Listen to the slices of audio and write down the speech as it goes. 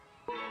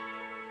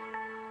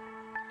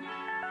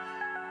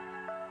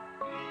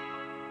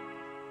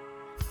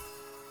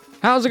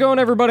How's it going,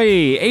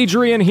 everybody?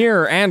 Adrian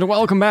here, and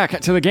welcome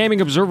back to the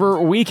Gaming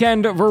Observer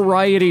Weekend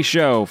Variety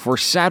Show for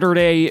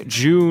Saturday,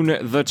 June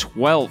the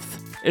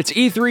 12th. It's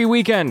E3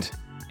 weekend,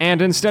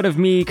 and instead of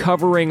me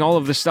covering all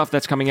of the stuff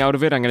that's coming out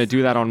of it, I'm going to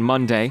do that on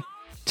Monday.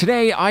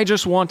 Today, I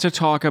just want to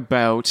talk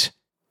about,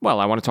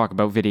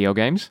 video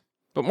games.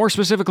 But more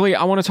specifically,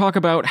 I want to talk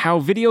about how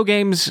video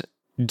games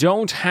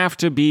don't have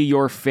to be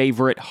your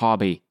favorite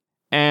hobby.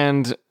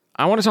 And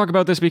I want to talk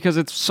about this because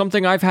it's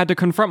something I've had to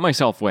confront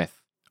myself with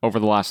over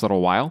the last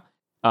little while.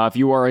 If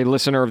you are a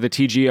listener of the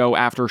TGO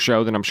After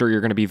Show, then I'm sure you're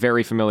going to be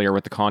very familiar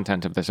with the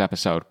content of this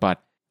episode.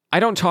 But I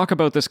don't talk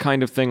about this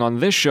kind of thing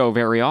on this show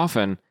very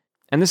often,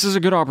 and this is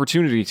a good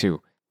opportunity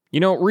to. You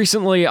know,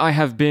 recently I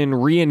have been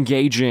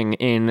re-engaging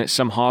in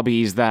some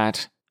hobbies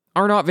that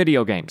are not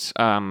video games,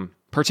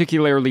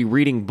 particularly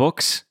reading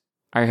books.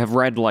 I have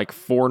read like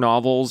 4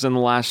 novels in the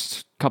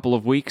last couple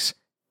of weeks,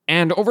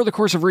 and over the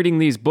course of reading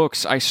these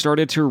books, I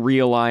started to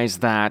realize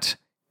that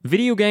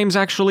video games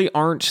actually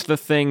aren't the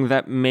thing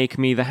that make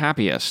me the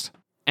happiest.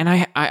 And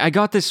I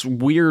got this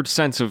weird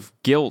sense of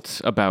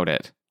guilt about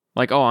it.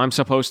 Like, oh, I'm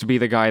supposed to be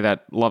the guy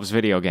that loves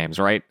video games,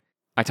 right?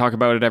 I talk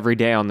about it every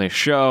day on this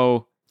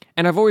show,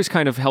 and I've always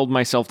kind of held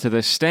myself to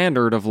this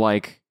standard of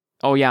like,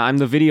 oh yeah, I'm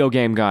the video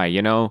game guy,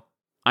 you know?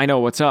 I know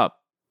what's up.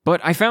 But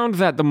I found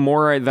that the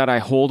more that I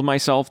hold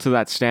myself to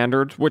that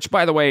standard, which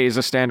by the way is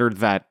a standard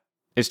that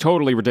is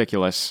totally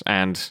ridiculous,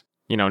 and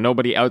you know,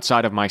 nobody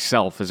outside of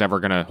myself is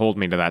ever going to hold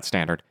me to that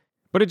standard.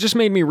 But it just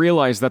made me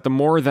realize that the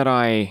more that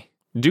I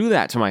do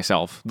that to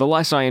myself, the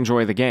less I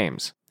enjoy the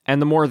games.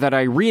 And the more that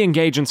I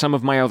re-engage in some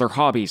of my other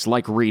hobbies,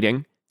 like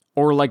reading,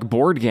 or like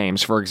board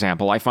games, for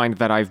example. I find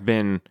that I've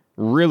been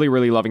really,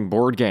 really loving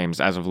board games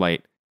as of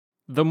late.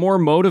 The more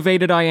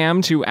motivated I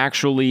am to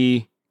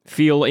actually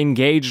feel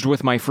engaged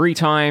with my free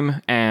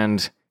time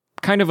and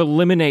kind of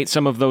eliminate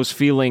some of those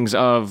feelings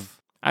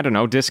of, I don't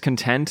know,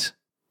 discontent,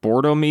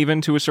 boredom even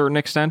to a certain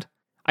extent.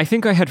 I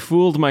think I had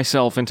fooled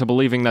myself into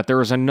believing that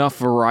there is enough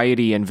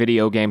variety in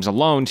video games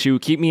alone to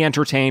keep me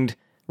entertained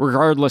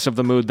regardless of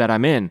the mood that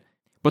I'm in.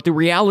 But the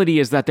reality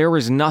is that there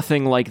is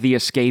nothing like the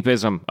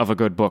escapism of a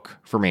good book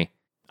for me.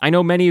 I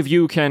know many of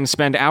you can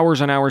spend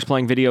hours and hours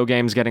playing video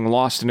games getting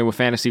lost into a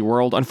fantasy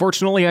world.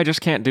 Unfortunately, I just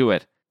can't do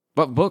it.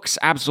 But books,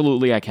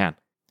 absolutely I can.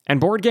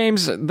 And board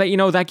games,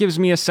 that gives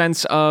me a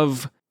sense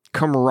of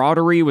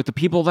camaraderie with the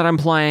people that I'm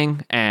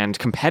playing and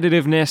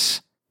competitiveness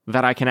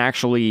that I can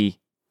actually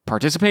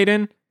participate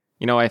in.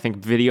 You know, I think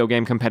video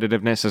game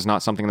competitiveness is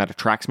not something that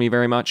attracts me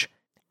very much.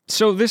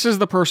 So this is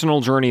the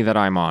personal journey that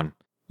I'm on.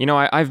 You know,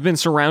 I've been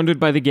surrounded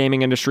by the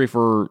gaming industry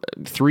for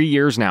 3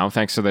 years now,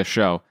 thanks to this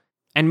show.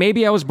 And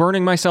maybe I was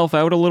burning myself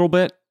out a little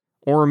bit,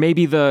 or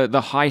maybe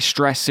the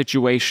high-stress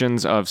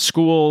situations of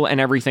school and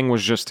everything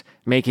was just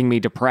making me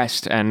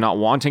depressed and not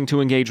wanting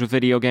to engage with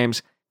video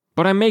games.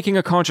 But I'm making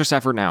a conscious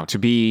effort now to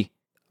be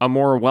a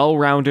more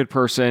well-rounded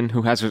person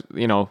who has,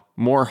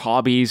 more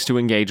hobbies to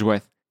engage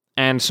with.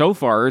 And so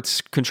far,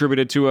 it's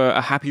contributed to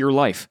a happier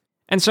life.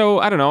 And so,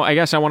 I don't know, I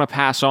guess I want to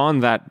pass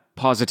on that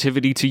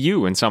positivity to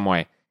you in some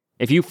way.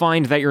 If you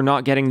find that you're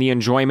not getting the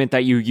enjoyment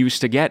that you used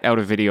to get out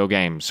of video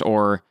games,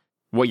 or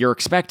what you're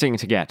expecting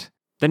to get,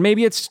 then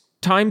maybe it's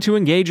time to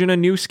engage in a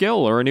new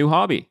skill or a new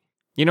hobby.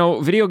 You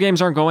know, video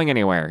games aren't going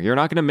anywhere. You're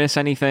not going to miss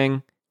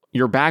anything.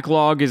 Your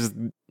backlog is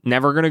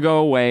never going to go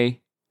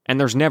away. And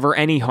there's never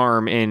any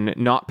harm in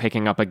not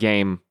picking up a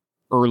game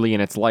early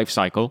in its life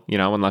cycle,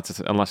 unless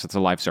it's a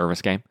live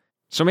service game.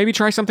 So maybe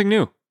try something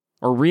new,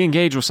 or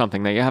re-engage with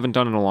something that you haven't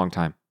done in a long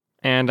time.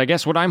 And I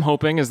guess what I'm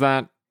hoping is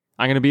that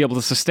I'm going to be able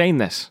to sustain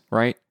this,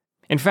 right?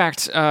 In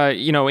fact,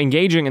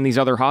 engaging in these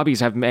other hobbies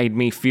have made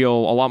me feel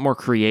a lot more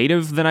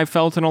creative than I've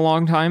felt in a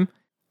long time.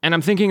 And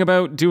I'm thinking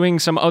about doing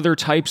some other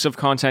types of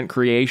content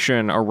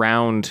creation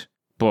around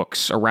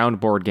books, around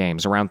board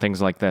games, around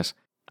things like this.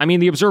 I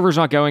mean, The Observer's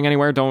not going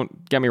anywhere,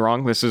 don't get me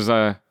wrong. This is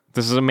a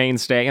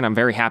mainstay, and I'm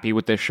very happy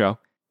with this show.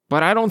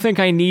 But I don't think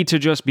I need to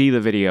just be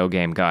the video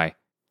game guy.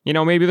 You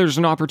know, maybe there's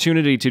an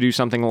opportunity to do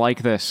something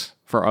like this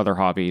for other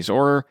hobbies,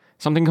 or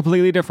something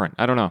completely different.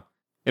 I don't know.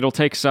 It'll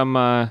take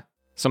some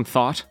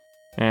thought,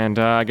 and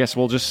I guess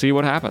we'll just see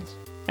what happens.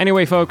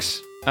 Anyway,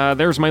 folks,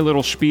 there's my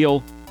little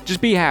spiel.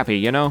 Just be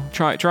happy,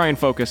 Try and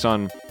focus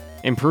on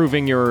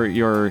improving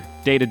your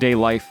day-to-day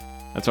life.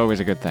 That's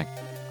always a good thing.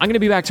 I'm going to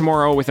be back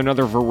tomorrow with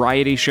another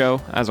variety show,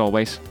 as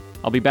always.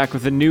 I'll be back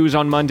with the news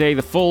on Monday,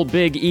 the full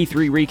big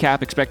E3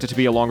 recap, expected to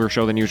be a longer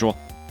show than usual.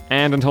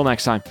 And until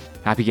next time,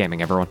 happy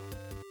gaming, everyone.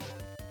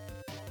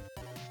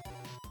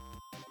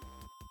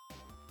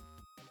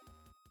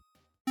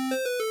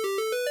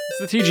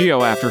 It's the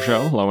TGO After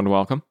Show. Hello and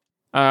welcome.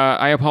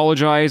 I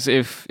apologize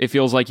if it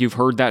feels like you've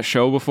heard that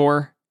show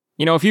before.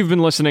 You know, if you've been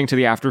listening to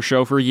the After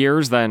Show for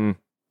years, then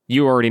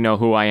you already know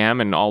who I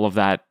am, and all of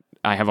that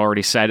I have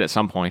already said at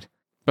some point.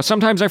 But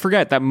sometimes I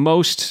forget that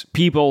most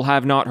people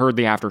have not heard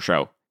the After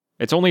Show.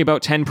 It's only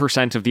about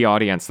 10% of the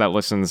audience that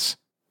listens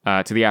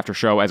to the After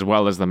Show as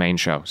well as the main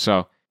show.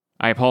 So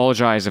I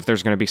apologize if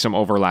there's going to be some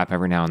overlap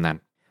every now and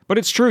then. But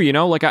it's true,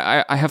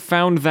 I have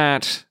found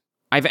that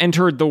I've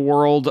entered the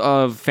world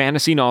of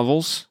fantasy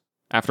novels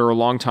after a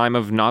long time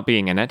of not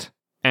being in it.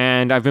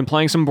 And I've been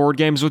playing some board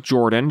games with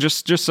Jordan,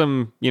 just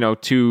some,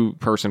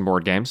 two-person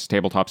board games,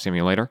 Tabletop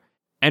Simulator.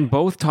 And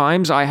both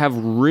times I have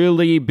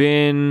really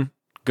been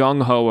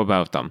gung-ho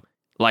about them.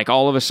 Like,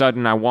 all of a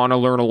sudden, I want to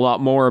learn a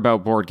lot more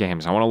about board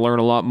games. I want to learn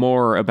a lot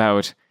more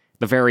about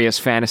the various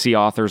fantasy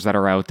authors that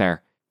are out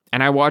there.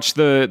 And I watch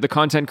the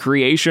content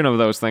creation of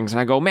those things, and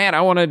I go, man,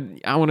 I want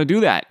to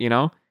do that,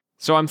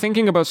 So I'm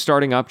thinking about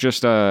starting up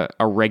just a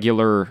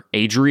regular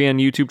Adrian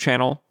YouTube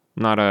channel,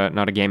 not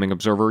a Gaming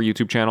Observer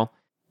YouTube channel,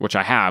 which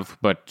I have,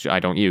 but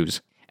I don't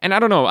use. And I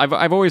don't know,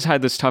 I've always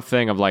had this tough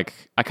thing of like,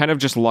 I kind of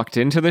just lucked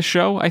into this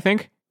show, I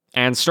think.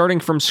 And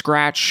starting from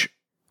scratch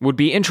would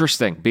be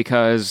interesting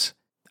because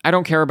I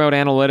don't care about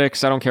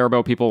analytics, I don't care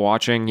about people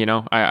watching,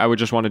 I would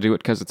just want to do it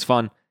because it's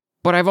fun.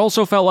 But I've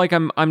also felt like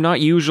I'm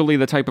not usually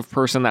the type of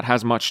person that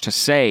has much to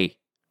say,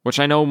 which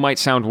I know might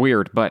sound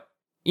weird, but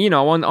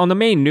on the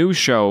main news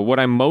show, what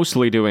I'm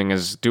mostly doing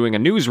is doing a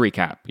news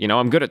recap.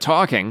 I'm good at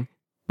talking,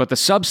 but the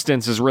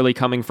substance is really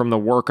coming from the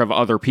work of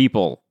other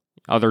people,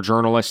 other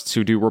journalists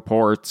who do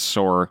reports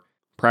or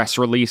press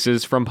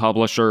releases from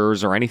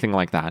publishers or anything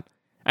like that.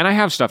 And I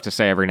have stuff to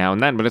say every now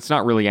and then, but it's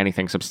not really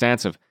anything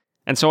substantive.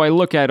 And so I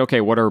look at,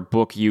 okay, what are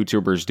book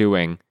YouTubers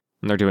doing?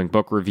 And they're doing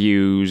book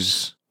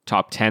reviews,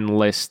 top 10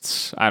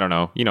 lists, I don't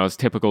know, it's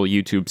typical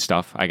YouTube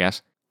stuff, I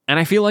guess. And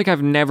I feel like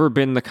I've never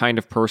been the kind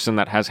of person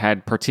that has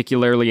had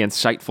particularly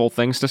insightful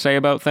things to say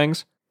about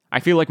things. I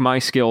feel like my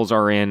skills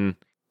are in,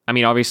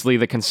 obviously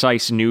the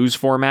concise news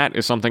format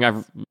is something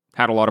I've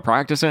had a lot of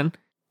practice in,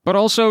 but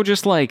also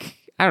just like,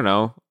 I don't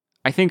know,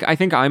 I think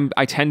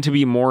I tend to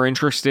be more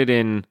interested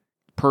in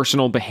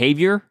personal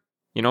behavior,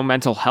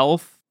 mental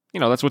health.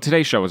 That's what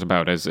today's show is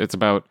about, it's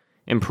about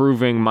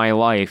improving my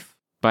life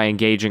by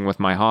engaging with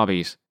my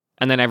hobbies.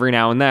 And then every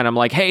now and then I'm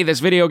like, hey,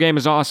 this video game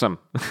is awesome.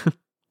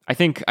 I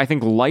think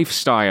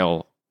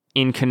lifestyle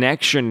in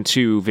connection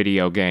to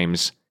video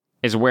games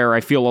is where I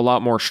feel a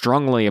lot more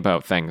strongly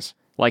about things.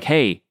 Like,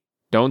 hey,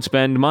 don't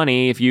spend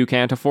money if you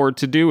can't afford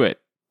to do it.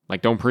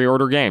 Like, don't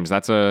pre-order games.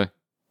 That's an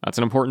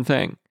important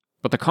thing.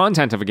 But the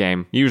content of a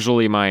game,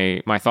 usually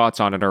my thoughts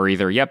on it are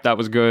either, yep, that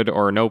was good,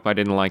 or nope, I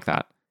didn't like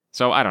that.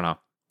 So I don't know.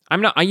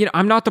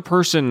 I'm not the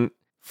person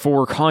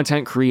for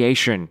content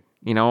creation.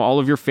 All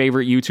of your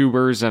favorite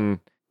YouTubers and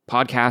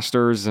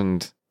podcasters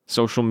and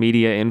social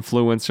media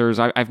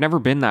influencers. I've never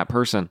been that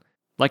person.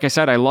 Like I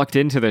said, I lucked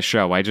into this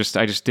show. I just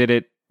did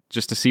it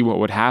just to see what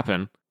would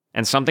happen,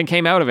 and something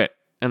came out of it,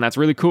 and that's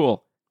really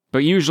cool. But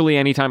usually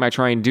anytime I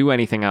try and do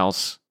anything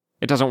else,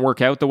 it doesn't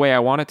work out the way I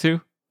want it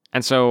to.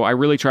 And so I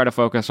really try to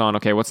focus on,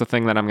 okay, what's the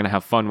thing that I'm going to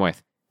have fun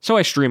with? So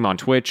I stream on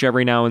Twitch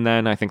every now and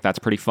then. I think that's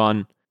pretty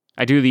fun.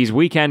 I do these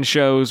weekend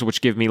shows,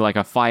 which give me like a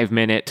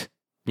 5-minute,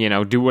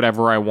 do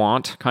whatever I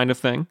want kind of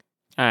thing.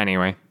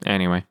 Anyway.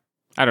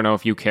 I don't know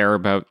if you care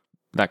about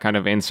that kind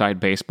of inside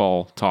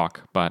baseball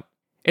talk, but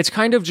it's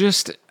kind of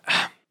just,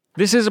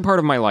 this is a part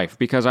of my life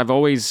because I've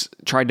always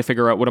tried to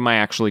figure out what am I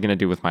actually going to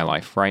do with my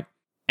life, right?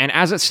 And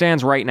as it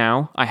stands right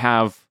now, I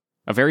have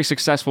a very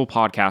successful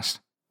podcast,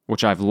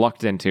 which I've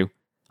lucked into.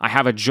 I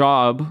have a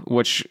job,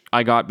 which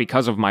I got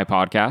because of my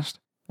podcast.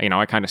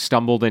 I kind of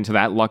stumbled into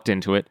that, lucked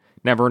into it.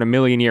 Never in a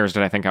million years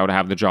did I think I would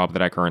have the job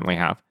that I currently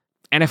have.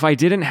 And if I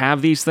didn't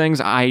have these things,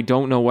 I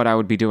don't know what I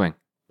would be doing.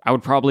 I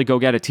would probably go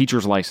get a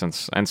teacher's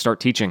license and start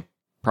teaching.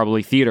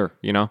 Probably theater,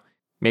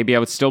 Maybe I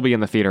would still be in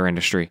the theater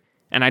industry.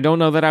 And I don't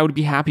know that I would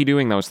be happy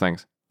doing those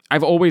things.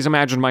 I've always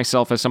imagined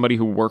myself as somebody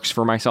who works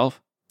for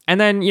myself. And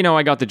then,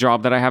 I got the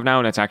job that I have now,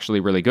 and it's actually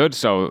really good.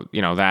 So,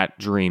 that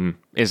dream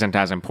isn't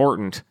as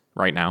important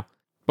right now.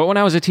 But when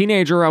I was a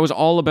teenager, I was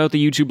all about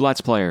the YouTube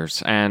Let's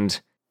Players.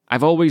 And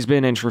I've always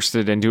been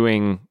interested in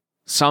doing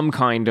some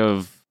kind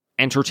of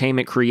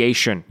entertainment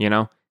creation,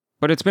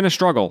 But it's been a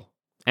struggle.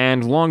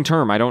 And long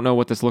term, I don't know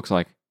what this looks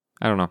like.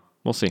 I don't know.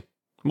 We'll see.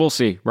 We'll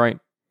see, right?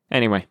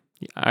 Anyway,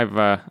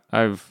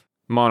 I've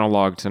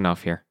monologued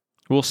enough here.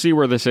 We'll see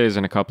where this is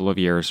in a couple of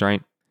years,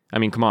 right?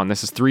 Come on,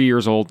 this is 3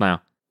 years old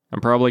now. I'm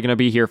probably going to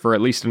be here for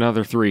at least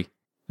another 3.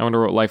 I wonder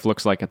what life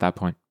looks like at that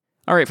point.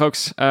 All right,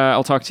 folks,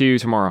 I'll talk to you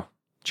tomorrow.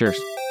 Cheers.